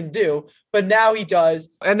that he can do. But now he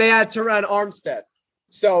does. And they had Teron Armstead.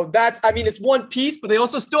 So it's one piece, but they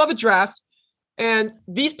also still have a draft. And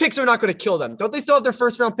these picks are not going to kill them. Don't they still have their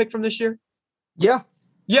first round pick from this year? Yeah.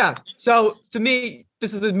 Yeah. So to me,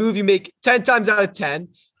 this is a move you make 10 times out of 10.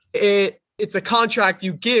 It's a contract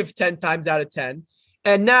you give 10 times out of 10.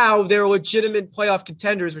 And now they're legitimate playoff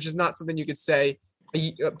contenders, which is not something you could say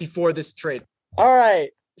before this trade. All right.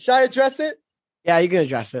 Shall I address it? Yeah, you can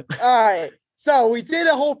address it. All right. So we did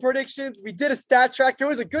a whole predictions. We did a stat track. It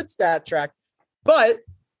was a good stat track. But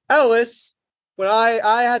Ellis, when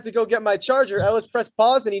I had to go get my charger, Ellis pressed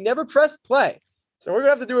pause and he never pressed play. So we're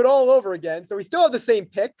going to have to do it all over again. So we still have the same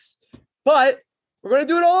picks, but we're going to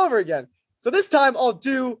do it all over again. So this time I'll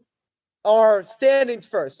do our standings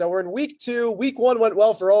first. So we're in week 2. Week 1 went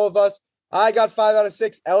well for all of us. I got 5 out of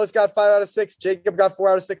 6. Ellis got 5 out of 6. Jacob got 4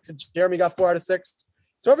 out of 6. And Jeremy got 4 out of 6.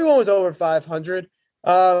 So everyone was over 500.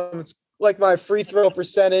 It's like my free throw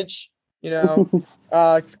percentage,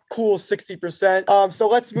 it's cool 60%. So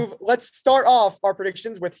let's start off our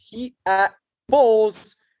predictions with Heat at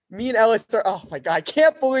Bulls. Me and Ellis oh my God, I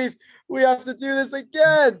can't believe we have to do this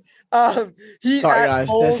again. Heat Sorry, at guys.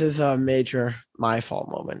 Bulls. This is a major my fault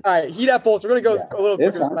moment. All right, Heat at Bulls. We're going to go a little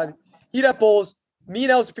quicker. Heat at Bulls. Me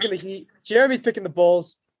and Ellis are picking the Heat. Jeremy's picking the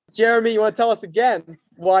Bulls. Jeremy, you want to tell us again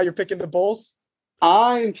why you're picking the Bulls?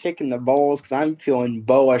 I'm picking the Bulls because I'm feeling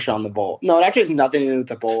bullish on the Bulls. No, it actually has nothing to do with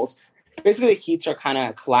the Bulls. Basically, the Heats are kind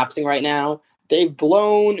of collapsing right now. They've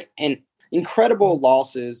blown incredible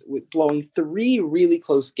losses with blowing 3 really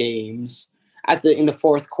close games in the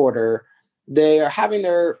fourth quarter. They are having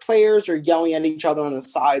their players are yelling at each other on the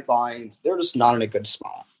sidelines. They're just not in a good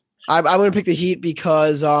spot. I'm going to pick the Heat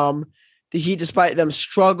because the Heat, despite them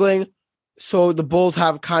struggling, so the Bulls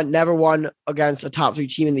have never won against a top 3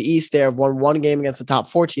 team in the East. They have won 1 game against the top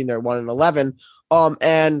 4 team. They're 1-11.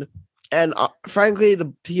 And frankly,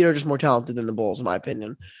 the Heat are just more talented than the Bulls, in my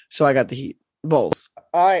opinion. So I got the Heat. Bulls.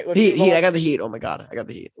 All right. Heat. I got the Heat. Oh my God. I got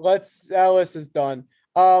the Heat. Ellis is done.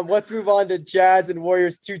 Let's move on to Jazz and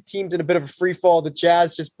Warriors, 2 teams in a bit of a free fall. The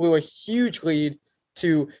Jazz just blew a huge lead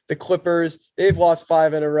to the Clippers. They've lost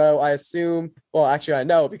 5 in a row. I assume, well, actually I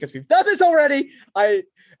know because we've done this already. I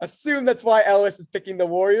assume that's why Ellis is picking the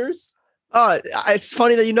Warriors. It's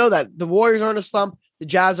funny that you know that. The Warriors are in a slump. The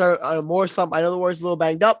Jazz are on a more slump. I know the Warriors are a little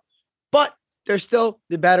banged up, but they're still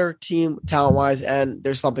the better team talent-wise, and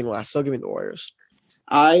they're slumping less. So give me the Warriors.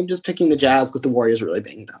 I'm just picking the Jazz because the Warriors are really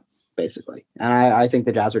banged up, basically. And I think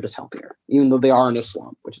the Jazz are just healthier, even though they are in a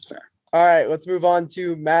slump, which is fair. All right, let's move on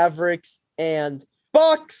to Mavericks and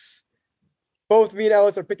Bucks. Both me and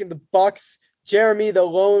Ellis are picking the Bucks. Jeremy, the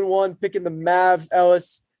lone one, picking the Mavs.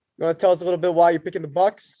 Ellis, you want to tell us a little bit why you're picking the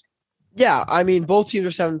Bucks? Yeah, I mean, both teams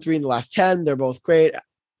are 7-3 in the last 10. They're both great.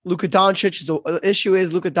 Luka Doncic, the issue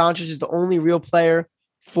is Luka Doncic is the only real player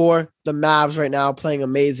for the Mavs right now, playing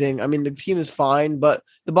amazing. I mean, the team is fine, but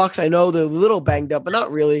the Bucks, I know they're a little banged up, but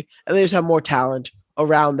not really. And they just have more talent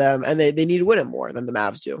around them, and they need to win it more than the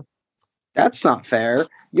Mavs do. That's not fair.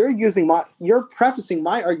 You're prefacing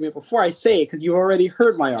my argument before I say it because you already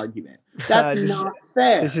heard my argument. That's not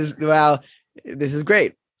fair. This is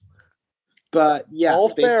great. But yeah, all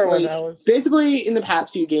fair one, Ellis. Basically, in the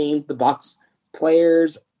past few games, the Bucks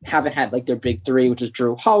players haven't had like their big 3, which is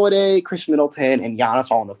Drew Holiday, Chris Middleton, and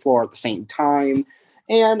Giannis all on the floor at the same time.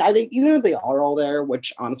 And I think even if they are all there,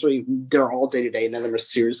 which honestly they're all day to day, none of them are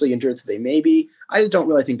seriously injured, so they may be. I just don't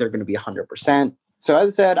really think they're going to be 100%. So as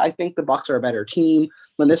I said, I think the Bucks are a better team.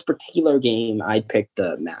 In this particular game, I'd pick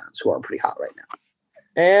the Mavs, who are pretty hot right now.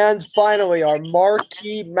 And finally, our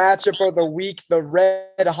marquee matchup of the week: the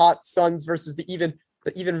Red Hot Suns versus the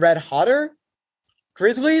even red hotter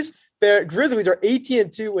Grizzlies. The Grizzlies are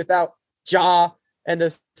 18-2 without Ja, and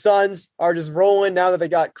the Suns are just rolling now that they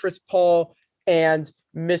got Chris Paul and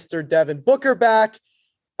Mr. Devin Booker back.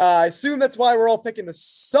 I assume that's why we're all picking the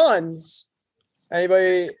Suns.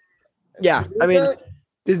 Anybody? Yeah, I mean,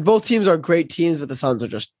 both teams are great teams, but the Suns are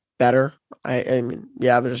just better. I mean,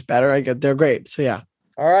 yeah, they're just better. They're great. So yeah.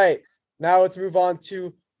 All right, now let's move on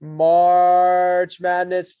to March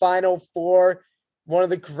Madness Final Four. One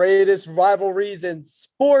of the greatest rivalries in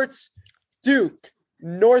sports. Duke,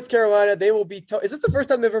 North Carolina. They will be. Is this the first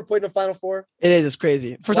time they've ever played in a Final Four? It is. It's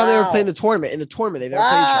crazy. First time they ever played in the tournament. They've never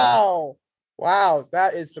played each other. Wow,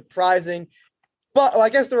 that is surprising. But I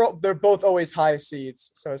guess they're both always high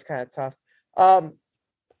seeds, so it's kind of tough.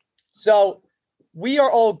 So we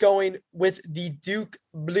are all going with the Duke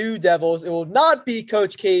Blue Devils. It will not be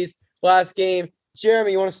Coach K's last game.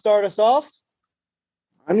 Jeremy, you want to start us off?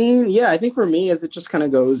 I mean, yeah, I think for me, as it just kind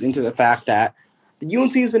of goes into the fact that the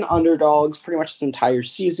UNC has been underdogs pretty much this entire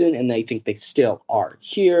season, and they think they still are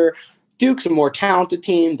here. Duke's a more talented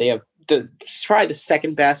team. They have probably the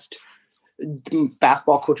second best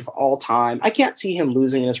basketball coach of all time. I can't see him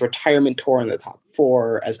losing in his retirement tour in the top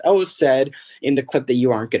 4, as Ellis said in the clip that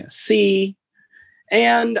you aren't going to see.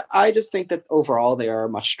 And I just think that overall they are a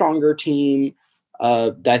much stronger team.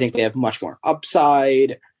 I think they have much more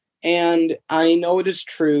upside. And I know it is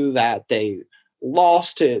true that they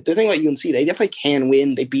lost to the thing about UNC. They definitely can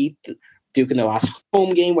win. They beat Duke in the last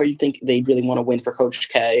home game where you think they really want to win for Coach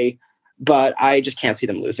K. But I just can't see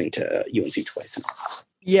them losing to UNC twice.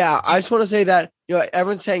 Yeah, I just want to say that,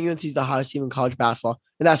 everyone's saying UNC is the hottest team in college basketball,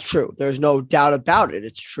 and that's true. There's no doubt about it.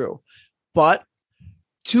 It's true. But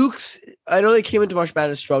Duke's, I know they came into March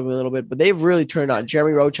Madness struggling a little bit, but they've really turned on.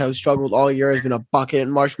 Jeremy Roach, who struggled all year, has been a bucket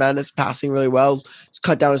in March Madness, passing really well, has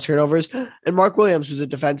cut down his turnovers. And Mark Williams, who's a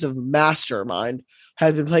defensive mastermind,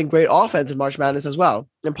 has been playing great offense in March Madness as well.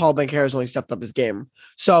 And Paul Banchero has only stepped up his game.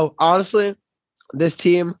 So, honestly, this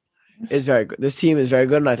team is very good. This team is very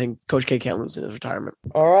good, and I think Coach K can't lose in his retirement.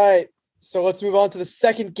 All right, so let's move on to the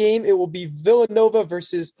second game. It will be Villanova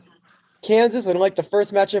versus Kansas. And like the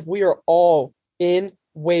first matchup, we are all in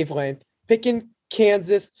wavelength. Picking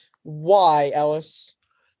Kansas. Why, Ellis?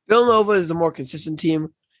 Villanova is the more consistent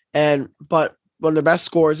team, but one of their best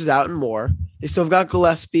scorers is out and more. They still have got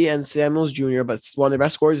Gillespie and Samuels Jr., but one of their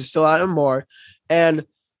best scorers is still out and more. And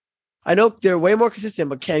I know they're way more consistent,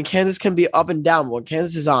 but Kansas can be up and down. When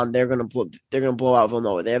Kansas is on, they're gonna blow out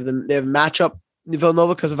Villanova. They have matchup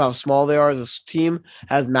Villanova because of how small they are as a team,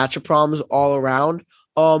 has matchup problems all around.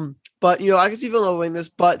 But I can see Villanova winning this.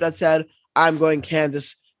 But that said, I'm going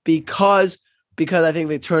Kansas because I think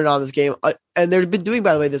they turned on this game. And they've been doing,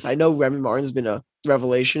 by the way, this. I know Remy Martin's been a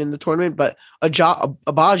revelation in the tournament, but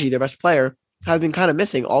Abaji, their best player, has been kind of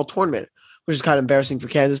missing all tournament, which is kind of embarrassing for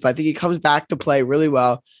Kansas. But I think he comes back to play really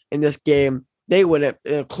well in this game. They win it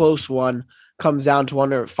in a close one, comes down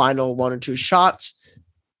to final 1 or 2 shots,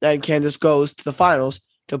 and Kansas goes to the finals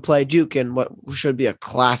to play Duke in what should be a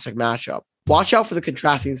classic matchup. Watch out for the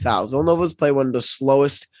contrasting styles. Villanova's play one of the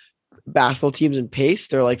slowest basketball teams in pace.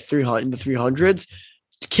 They're like 300 in the 300s.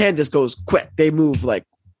 Kansas goes quick. They move like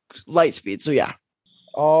light speed. So yeah.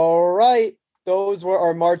 All right. Those were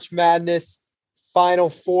our March Madness Final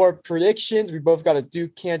 4 predictions. We both got a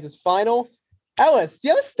Duke Kansas final. Ellis, do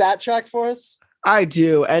you have a stat track for us? I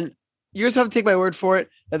do. And you just have to take my word for it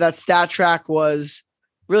that stat track was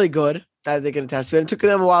really good. That they can attest to it. And it took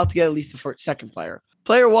them a while to get at least the second player.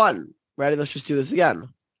 Player 1. Ready? Let's just do this again.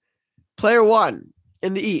 Player 1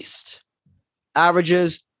 in the East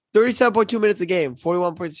averages 37.2 minutes a game,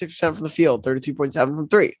 41.6% from the field, 33.7 from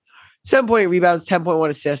 3, 7.8 rebounds, 10.1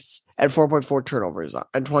 assists, and 4.4 turnovers,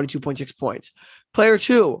 and 22.6 points. Player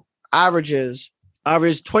 2 averages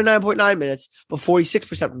 29.9 minutes, but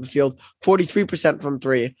 46% from the field, 43% from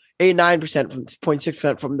 3, 89% from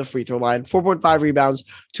 0.6% from the free throw line, 4.5 rebounds,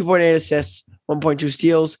 2.8 assists, 1.2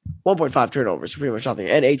 steals, 1.5 turnovers, pretty much nothing,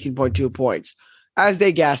 and 18.2 points. As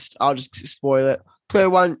they guessed, I'll just spoil it. Player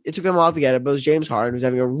 1, it took him a while to get it, but it was James Harden, who's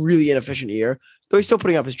having a really inefficient year, though he's still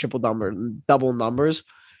putting up his double numbers.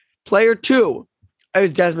 Player 2, it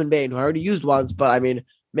was Desmond Bane, who I already used once, but I mean,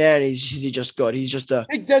 man, he's just good. He's just a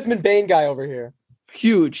big Desmond Bane guy over here.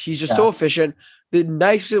 Huge. He's just so efficient. One of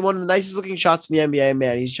the nicest looking shots in the NBA,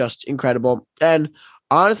 man. He's just incredible. And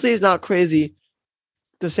honestly, it's not crazy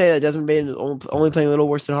to say that Desmond Bane is only playing a little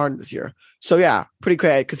worse than Harden this year. So yeah, pretty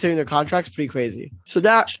crazy. Considering their contracts, pretty crazy. So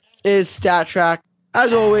that is Stat Track.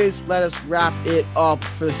 As always, let us wrap it up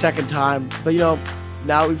for the second time. But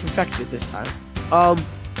now we perfected it this time.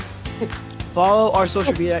 Follow our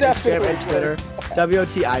social media, Instagram and Twitter.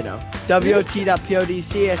 I know.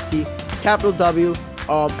 WOT.PODCAST, capital W.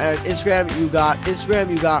 And Instagram,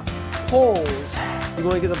 you got polls. You're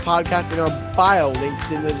going to get the podcast in our bio.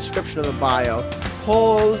 Links in the description of the bio.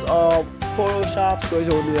 Polls, Photoshops, goes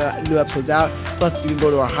over new episodes out. Plus, you can go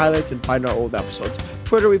to our highlights and find our old episodes.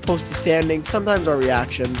 Twitter, we post the standings, sometimes our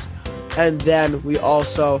reactions. And then we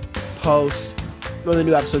also post when the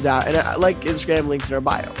new episode's out. And like Instagram, links in our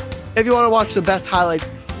bio. If you want to watch the best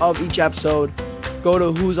highlights of each episode, go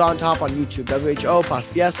to Who's on Top on YouTube.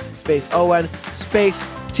 WHO_S space ON space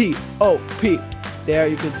TOP. There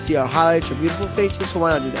you can see our highlights, our beautiful faces. So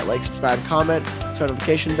why not do that? Like, subscribe, comment, turn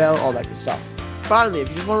notification bell, all that good stuff. Finally, if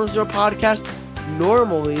you just want to listen to our podcast,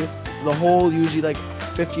 normally the whole usually like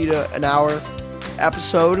 50 to an hour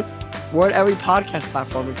episode, we're on every podcast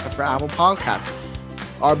platform except for Apple Podcasts.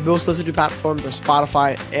 Our most listened to platforms are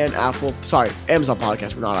Spotify and Apple. Sorry, Amazon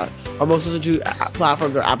Podcast. We're not on it. Our most listened to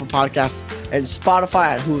platforms are Apple Podcasts and Spotify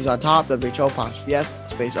at Who's on Top,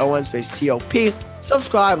 WHO_yes, space ON, space TOP.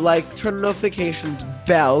 Subscribe, like, turn the notifications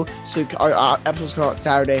bell so our episodes come out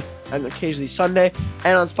Saturday and occasionally Sunday.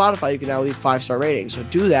 And on Spotify, you can now leave 5-star ratings. So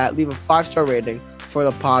do that. Leave a 5-star rating for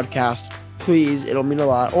the podcast, please. It'll mean a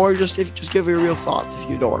lot. Or just give your real thoughts if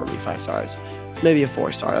you don't want to leave 5 stars. Maybe a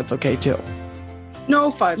 4-star. That's okay too.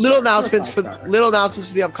 No 5. Little announcements for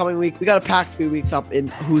the upcoming week. We got a packed few weeks up in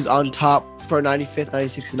Who's on Top for 95th,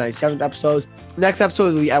 96th, and 97th episodes. Next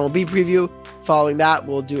episode will be MLB preview. Following that,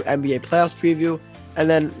 we'll do NBA playoffs preview, and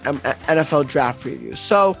then NFL draft preview.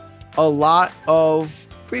 So a lot of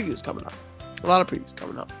previews coming up.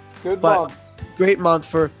 Good month. Great month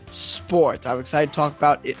for sports. I'm excited to talk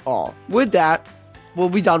about it all. With that, we'll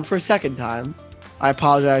be done for a second time. I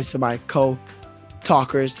apologize to my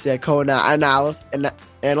co-talkers today,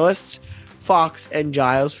 analysts, Fox and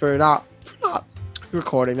Giles for not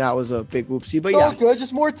recording. That was a big whoopsie, but yeah, good.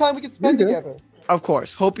 Just more time we can spend together. Of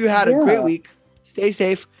course. Hope you had a great week. Stay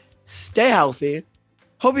safe. Stay healthy.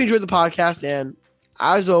 Hope you enjoyed the podcast. And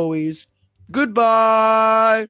as always, goodbye.